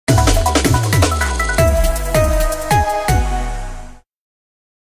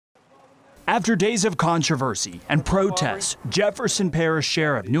After days of controversy and protests, Jefferson Parish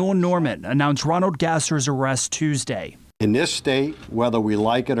Sheriff Newell Norman announced Ronald Gasser's arrest Tuesday. In this state, whether we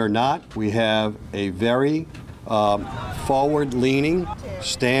like it or not, we have a very forward-leaning,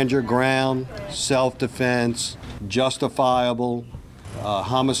 stand your ground, self-defense, justifiable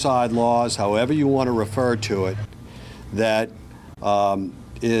homicide laws, however you want to refer to it, that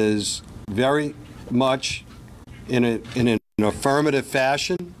is very much in an affirmative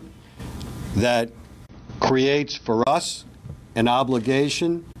fashion that creates for us an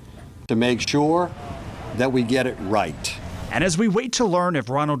obligation to make sure that we get it right. And as we wait to learn if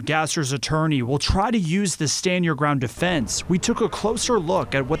Ronald Gasser's attorney will try to use the stand your ground defense, we took a closer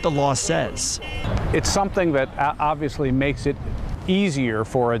look at what the law says. It's something that obviously makes it easier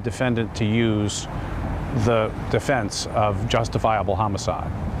for a defendant to use the defense of justifiable homicide.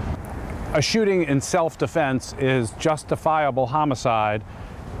 A shooting in self-defense is justifiable homicide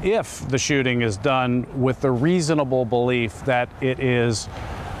if the shooting is done with the reasonable belief that it is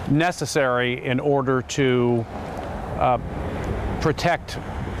necessary in order to protect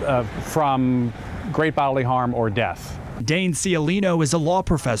from great bodily harm or death. Dane Cialino is a law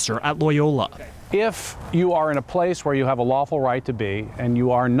professor at Loyola. If you are in a place where you have a lawful right to be and you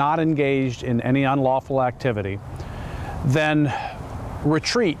are not engaged in any unlawful activity, then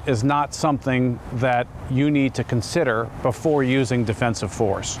retreat is not something that you need to consider before using defensive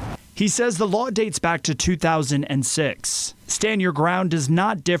force. He says the law dates back to 2006. Stand your ground does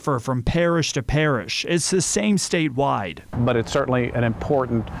not differ from parish to parish. It's the same statewide. But it's certainly an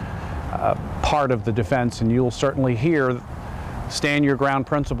important part of the defense, and you'll certainly hear stand your ground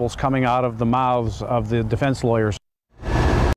principles coming out of the mouths of the defense lawyers.